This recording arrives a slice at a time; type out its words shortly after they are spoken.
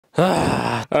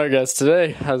Alright guys,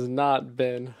 today has not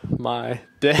been my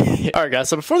day. Alright guys,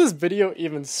 so before this video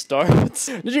even starts,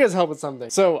 I need you guys help with something.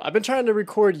 So I've been trying to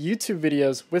record YouTube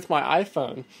videos with my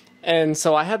iPhone. And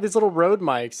so I have these little Rode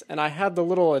mics, and I have the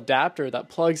little adapter that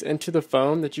plugs into the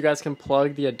phone that you guys can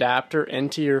plug the adapter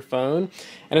into your phone.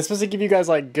 And it's supposed to give you guys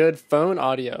like good phone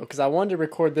audio, because I wanted to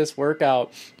record this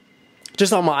workout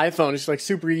just on my iPhone. It's like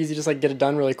super easy, just like get it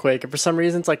done really quick. And for some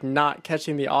reason, it's like not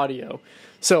catching the audio.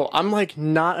 So I'm like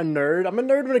not a nerd. I'm a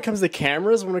nerd when it comes to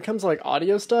cameras. When it comes to like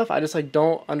audio stuff, I just like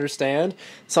don't understand.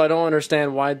 So I don't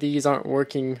understand why these aren't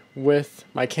working with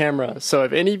my camera. So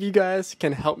if any of you guys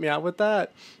can help me out with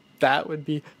that, that would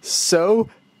be so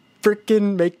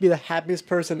freaking make me the happiest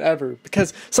person ever.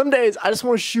 Because some days I just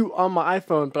want to shoot on my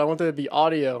iPhone, but I want there to be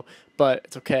audio. But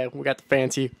it's okay, we got the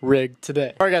fancy rig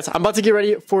today. Alright guys, I'm about to get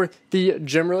ready for the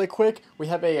gym really quick. We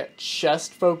have a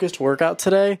chest focused workout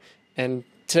today, and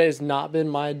today has not been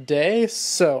my day,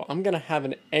 so I'm gonna have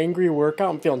an angry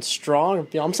workout. I'm feeling strong. I'm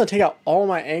just gonna take out all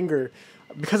my anger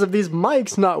because of these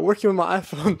mics not working with my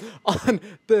iPhone on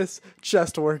this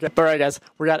chest workout. But alright guys,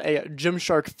 we got a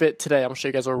Gymshark fit today. I'm gonna show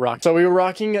you guys what we're rocking. So we were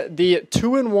rocking the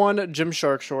 2-in-1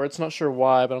 Gymshark shorts. Not sure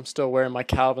why, but I'm still wearing my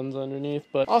Calvins underneath.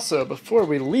 But also, before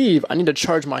we leave, I need to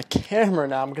charge my camera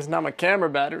now because now my camera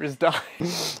battery is dying.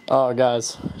 Oh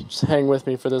guys, just hang with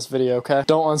me for this video, okay?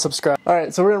 Don't unsubscribe.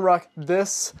 Alright, so we're gonna rock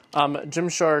this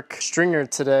Gymshark stringer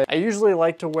today. I usually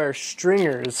like to wear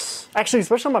stringers, actually,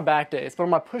 especially on my back days, but on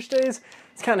my push days,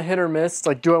 it's kind of hit or miss. It's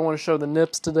like, do I want to show the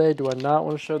nips today? Do I not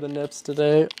want to show the nips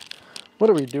today? What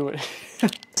are we doing?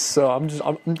 So I'm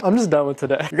just done with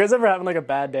today. You guys ever having like a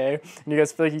bad day and you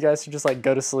guys feel like you guys should just like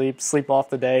go to sleep off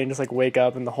the day, and just like wake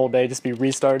up and the whole day just be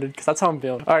restarted? Because that's how I'm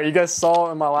feeling. All right, you guys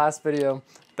saw in my last video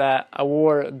that I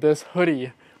wore this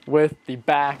hoodie with the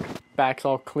back's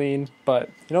all clean, but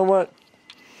you know what?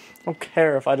 I don't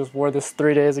care if I just wore this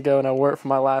 3 days ago and I wore it for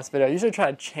my last video. I usually try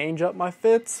to change up my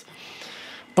fits,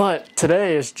 but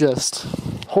today is just,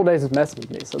 whole day's just messing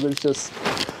with me. So there's just,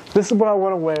 this is what I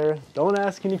want to wear. Don't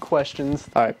ask any questions.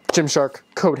 All right, Gymshark,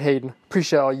 code Hayden.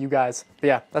 Appreciate all you guys. But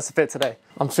yeah, that's the fit today.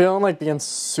 I'm feeling like being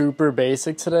super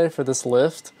basic today for this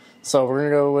lift. So we're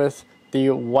gonna go with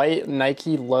the white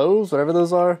Nike lows, whatever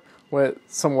those are, with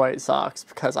some white socks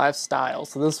because I have style.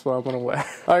 So this is what I'm gonna wear.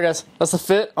 All right guys, that's the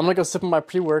fit. I'm gonna go sip on my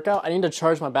pre-workout. I need to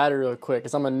charge my battery real quick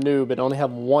because I'm a noob and only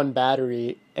have one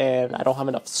battery and I don't have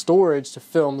enough storage to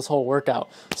film this whole workout.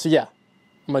 So yeah,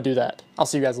 I'm gonna do that. I'll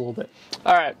see you guys in a little bit.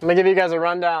 All right, I'm gonna give you guys a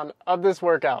rundown of this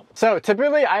workout. So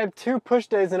typically I have 2 push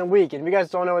days in a week, and if you guys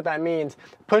don't know what that means,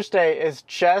 push day is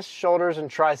chest, shoulders, and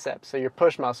triceps, so your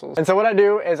push muscles. And so what I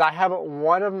do is I have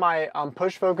one of my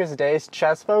push focus days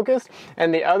chest focused,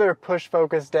 and the other push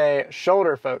focus day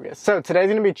shoulder focused. So today's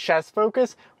gonna be chest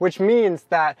focused, which means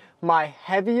that my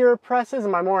heavier presses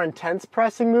and my more intense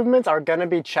pressing movements are gonna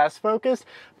be chest focused.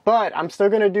 But I'm still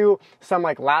gonna do some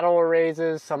like lateral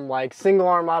raises, some like single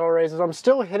arm lateral raises. I'm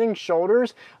still hitting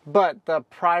shoulders, but the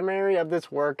primary of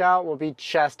this workout will be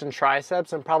chest and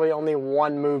triceps, and probably only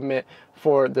one movement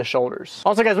for the shoulders.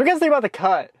 Also guys, what do you guys think about the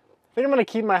cut? I think I'm gonna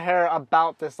keep my hair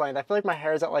about this length. I feel like my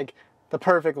hair is at like the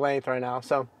perfect length right now.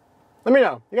 So let me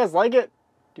know, you guys like it?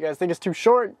 Do you guys think it's too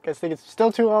short? You guys think it's still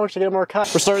too long? Should I get more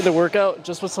cut? We're starting the workout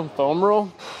just with some foam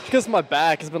roll because my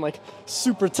back has been like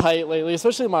super tight lately,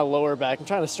 especially my lower back. I'm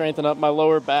trying to strengthen up my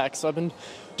lower back, so I've been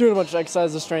doing a bunch of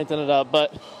exercises to strengthen it up.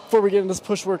 But before we get into this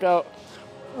push workout,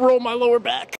 roll my lower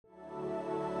back.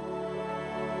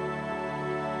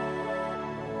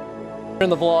 In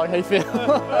the vlog, how you feel?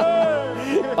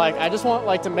 Like, I just want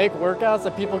like to make workouts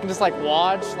that people can just like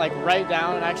watch, like write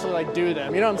down, and actually like do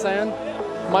them. You know what I'm saying?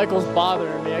 Michael's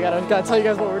bothering me. I gotta tell you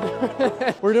guys what we're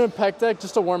doing. We're doing pec deck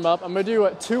just to warm up. I'm gonna do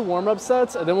 2 warm-up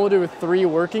sets, and then we'll do 3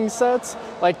 working sets,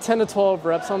 like 10 to 12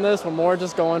 reps on this. We're more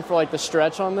just going for like the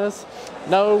stretch on this.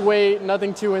 No weight,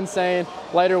 nothing too insane.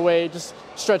 Lighter weight, just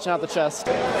stretching out the chest.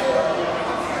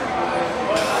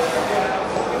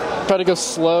 Try to go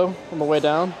slow on the way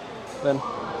down, then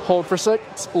hold for a sec,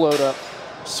 explode up.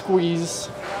 Squeeze,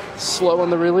 slow on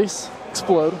the release,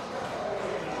 explode.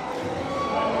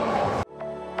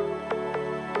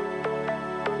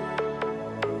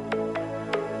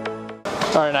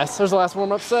 All right, nice. There's the last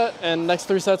warm-up set, and next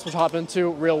 3 sets we'll hop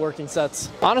into real working sets.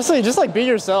 Honestly, just like be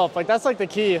yourself. Like that's like the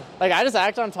key. Like I just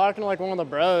act on talking to like one of the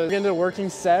bros. Get into a working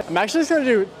set. I'm actually just gonna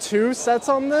do 2 sets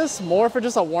on this, more for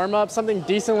just a warm-up, something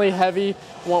decently heavy.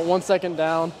 Want 1 second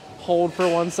down, hold for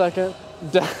 1 second,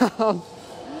 down.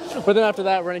 But then after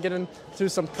that, we're gonna get into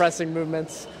some pressing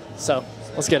movements. So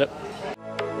let's get it.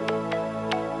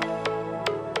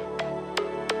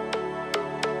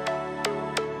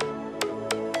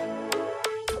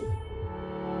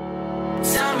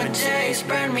 Summer days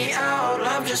burn me me out,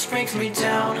 love just brings me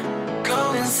down.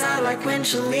 Go inside like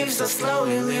winter leaves that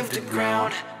slowly leave the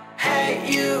ground.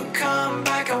 Hey, you come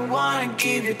back, I wanna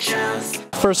give you a chance.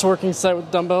 First working set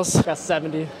with dumbbells, got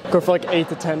 70. Go for like 8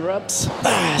 to 10 reps.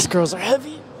 These girls are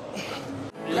heavy.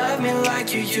 Love me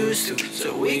like you used to,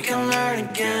 so we can learn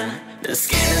again. The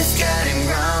skin is getting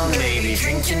brown, baby.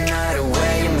 Drink your night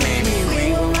away, and maybe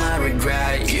we will not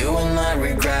regret it. You will not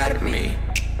regret me.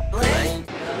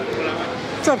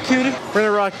 What's up, cutie? We're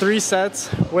gonna rock 3 sets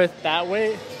with that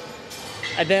weight.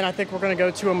 And then I think we're gonna go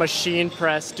to a machine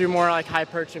press, do more like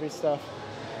hypertrophy stuff.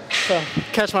 So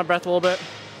catch my breath a little bit,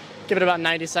 give it about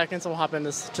 90 seconds, and we'll hop in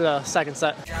to the second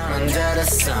set. Under the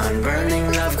sun,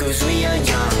 burning love cause we are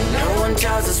young. No one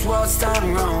tells us what's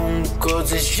done wrong,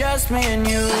 cause it's just me and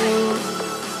you.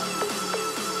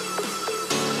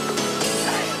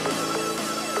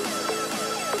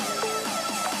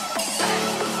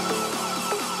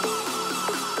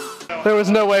 There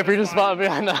was no way for you to spot me,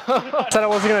 I know. I said I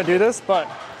wasn't gonna do this, but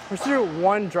we're just gonna do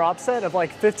one drop set of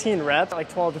like 15 reps, like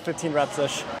 12 to 15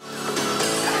 reps-ish.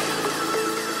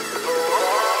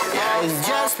 Yeah, it's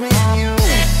just me and you.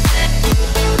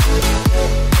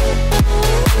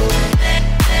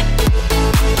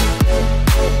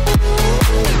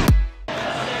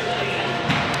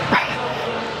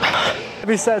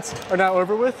 Heavy sets are now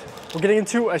over with. We're getting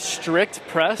into a strict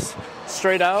press,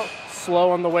 straight out,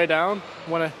 slow on the way down.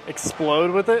 Want to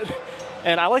explode with it.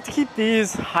 And I like to keep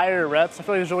these higher reps. I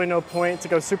feel like there's really no point to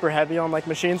go super heavy on like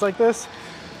machines like this.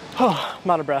 Oh, I'm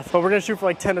out of breath. But we're gonna shoot for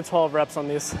like 10 to 12 reps on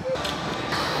these.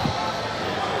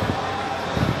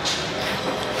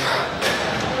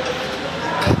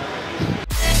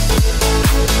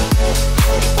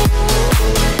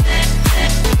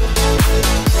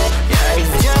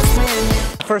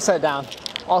 First set down.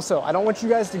 Also, I don't want you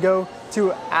guys to go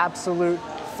to absolute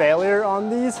failure on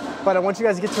these, but I want you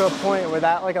guys to get to a point where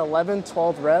that like 11,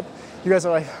 12 rep, you guys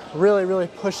are like really, really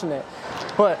pushing it.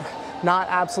 But not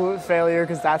absolute failure,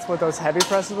 because that's what those heavy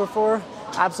presses were for.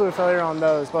 Absolute failure on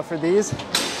those. But for these,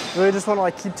 really just want to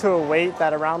like keep to a weight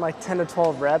that around like 10 to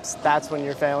 12 reps, that's when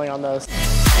you're failing on those.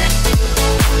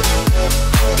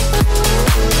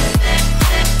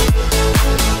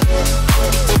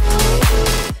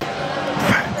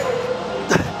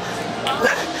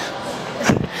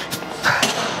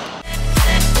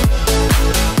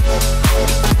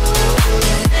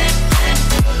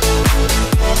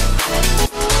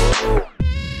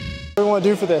 What we want to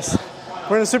do for this,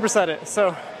 we're going to superset it. So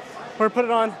we're going to put it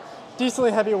on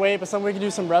decently heavy weight, but something we can do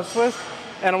some reps with.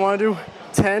 And I want to do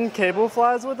 10 cable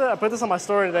flies with it. I put this on my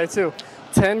story today too.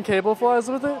 10 cable flies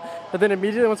with it. And then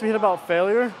immediately once we hit about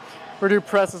failure, we're going to do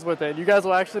presses with it. You guys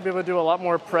will actually be able to do a lot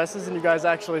more presses than you guys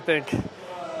actually think.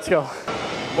 Let's go.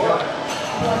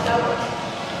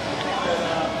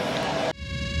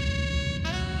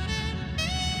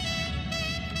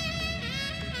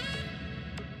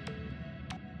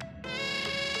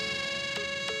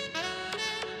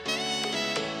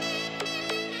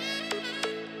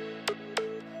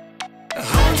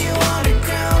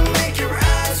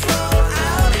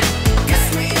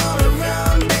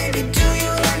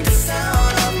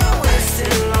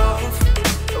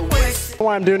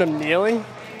 Why I'm doing them kneeling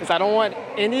is I don't want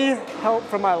any help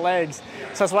from my legs,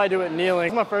 so that's why I do it kneeling.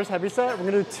 This is my first heavy set. We're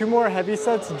gonna do 2 more heavy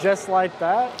sets just like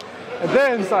that, and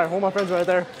then sorry, one of my friends right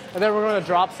there, and then we're gonna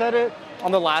drop set it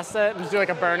on the last set and just do like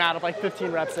a burnout of like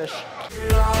 15 reps ish.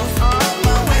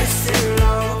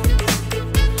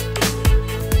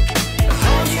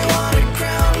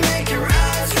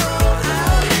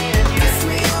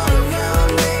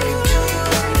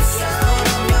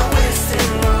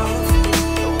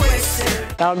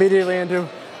 Now immediately into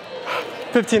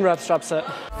 15 reps drop set.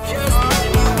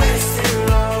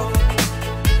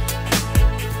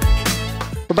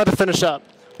 We're about to finish up.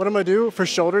 What I'm gonna do for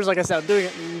shoulders, like I said, I'm doing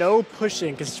no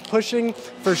pushing, because pushing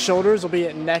for shoulders will be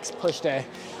at next push day.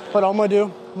 But all I'm gonna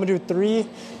do 3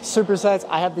 supersets.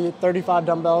 I have the 35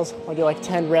 dumbbells. I'm gonna do like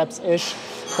 10 reps-ish.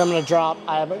 Then I'm gonna drop.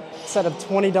 I have a set of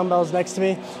 20 dumbbells next to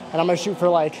me, and I'm gonna shoot for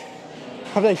like,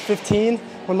 probably like 15.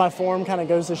 When my form kind of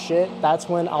goes to shit, that's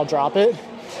when I'll drop it.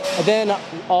 And then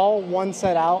all 1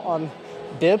 set out on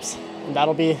dips, and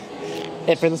that'll be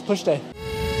it for this push day.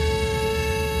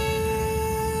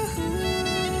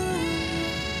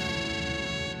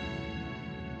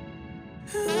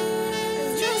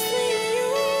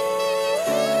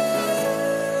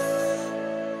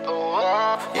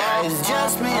 Yeah, it's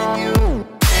just me and you.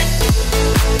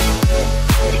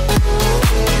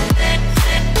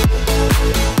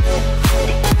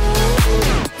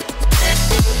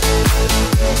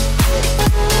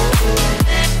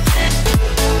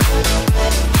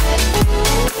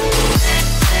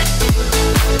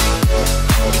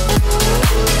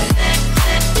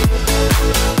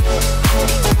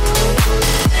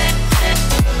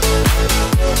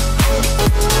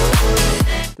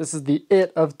 this is the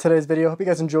it of today's video. Hope you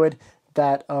guys enjoyed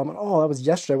that. Oh, that was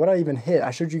yesterday. What did I even hit?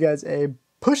 I showed you guys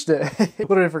pushed it.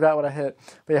 Literally forgot what I hit.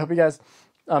 But yeah, hope you guys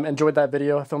enjoyed that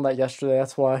video. I filmed that yesterday.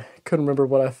 That's why I couldn't remember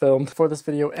what I filmed. Before this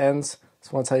video ends,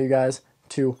 just want to tell you guys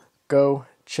to go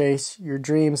chase your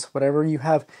dreams. Whatever you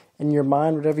have in your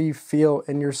mind, whatever you feel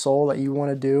in your soul that you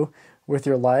want to do with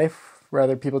your life,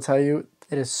 whether people tell you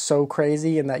it is so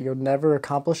crazy and that you'll never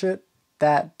accomplish it,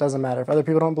 that doesn't matter. If other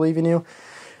people don't believe in you,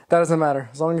 that doesn't matter.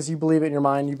 As long as you believe it in your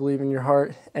mind, you believe in your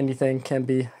heart, anything can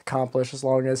be accomplished as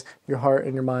long as your heart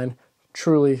and your mind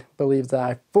truly believes that.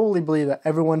 I fully believe that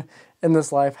everyone in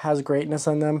this life has greatness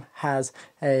in them, has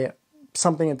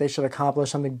something that they should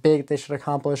accomplish, something big they should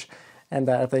accomplish, and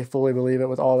that if they fully believe it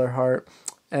with all their heart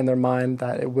and their mind,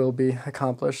 that it will be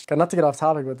accomplished. Not to get off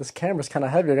topic, but this camera's kind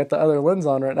of heavy. I got the other lens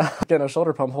on right now. Getting a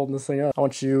shoulder pump holding this thing up. I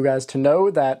want you guys to know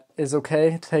that it's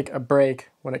okay to take a break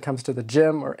when it comes to the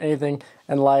gym or anything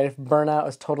in life. Burnout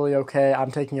is totally okay. I'm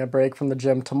taking a break from the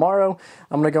gym tomorrow.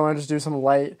 I'm going to go and just do some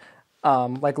light,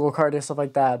 like little cardio, stuff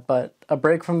like that. But a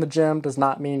break from the gym does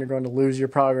not mean you're going to lose your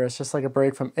progress. Just like a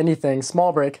break from anything,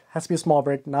 small break, has to be a small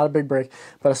break, not a big break,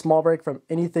 but a small break from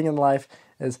anything in life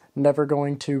is never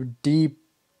going to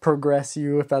progress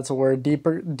you, if that's a word,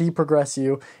 deprogress you.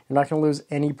 You're not going to lose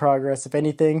any progress. If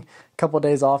anything, a couple of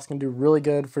days off is going to do really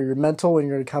good for your mental, and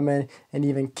you're going to come in and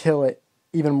even kill it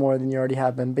even more than you already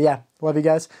have been. But yeah, love you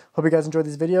guys. Hope you guys enjoyed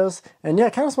these videos. And yeah, I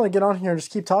kind of just want to get on here and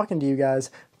just keep talking to you guys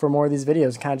for more of these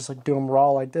videos. Kind of just like do them raw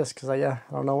like this, because I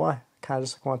don't know why. Kind of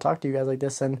just want to talk to you guys like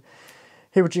this and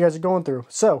hear what you guys are going through.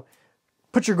 So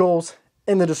put your goals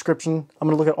in the description. I'm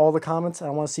going to look at all the comments, and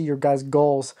I want to see your guys'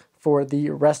 goals for the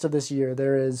rest of this year.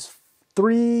 There is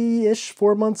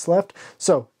 4 months left.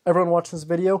 So everyone watching this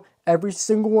video, every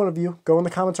single one of you, go in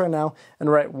the comments right now and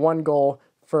write one goal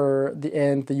for the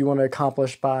end that you want to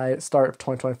accomplish by start of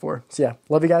 2024. So yeah,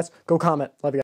 love you guys. Go comment. Love you guys.